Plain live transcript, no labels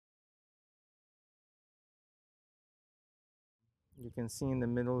You can see in the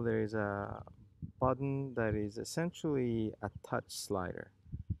middle there is a button that is essentially a touch slider.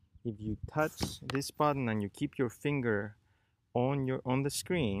 If you touch this button and you keep your finger on the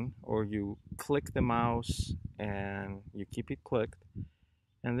screen, or you click the mouse and you keep it clicked,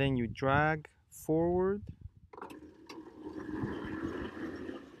 and then you drag forward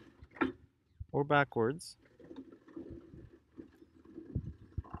or backwards,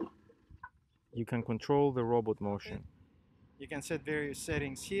 you can control the robot motion. You can set various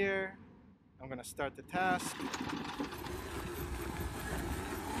settings here. I'm gonna start the task.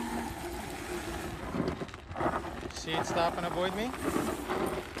 See it stop and avoid me?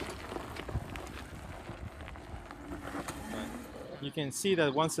 You can see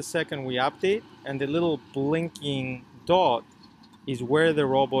that once a second we update, and the little blinking dot is where the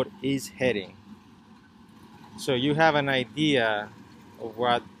robot is heading. So you have an idea of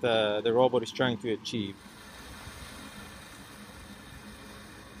what the robot is trying to achieve.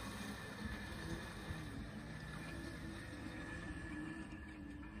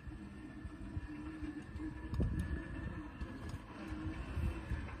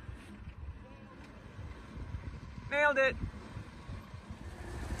 Nailed it!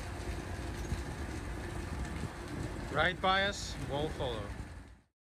 Right bias, wall follow.